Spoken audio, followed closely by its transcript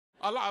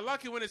I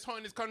like it when it's hot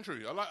in this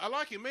country. I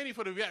like it mainly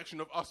for the reaction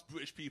of us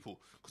British people,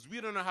 because we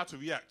don't know how to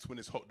react when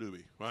it's hot, do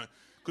we? Right?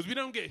 Because we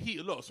don't get heat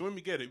a lot, so when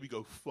we get it, we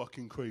go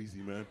fucking crazy,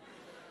 man.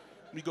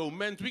 We go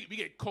mental. We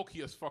get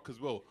cocky as fuck as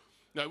well.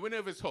 Now,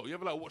 whenever it's hot, you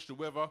ever watch the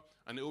weather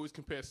and it always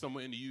compares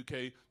somewhere in the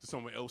UK to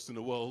somewhere else in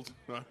the world,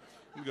 right?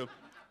 We go,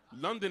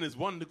 London is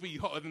 1 degree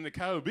hotter than the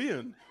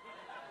Caribbean.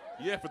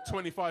 Yeah, for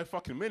 25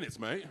 fucking minutes,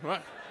 mate,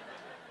 right?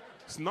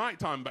 It's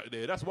nighttime back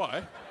there, that's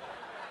why.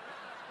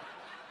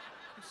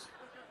 Just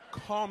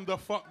calm the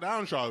fuck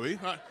down, shall we?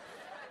 Right?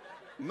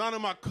 None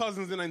of my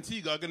cousins in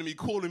Antigua are going to be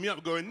calling me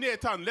up going, near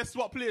town, let's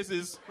swap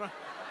places. Right?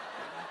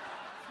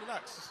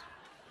 Relax.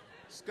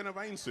 It's going to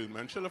rain soon,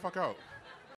 man. Chill the fuck out.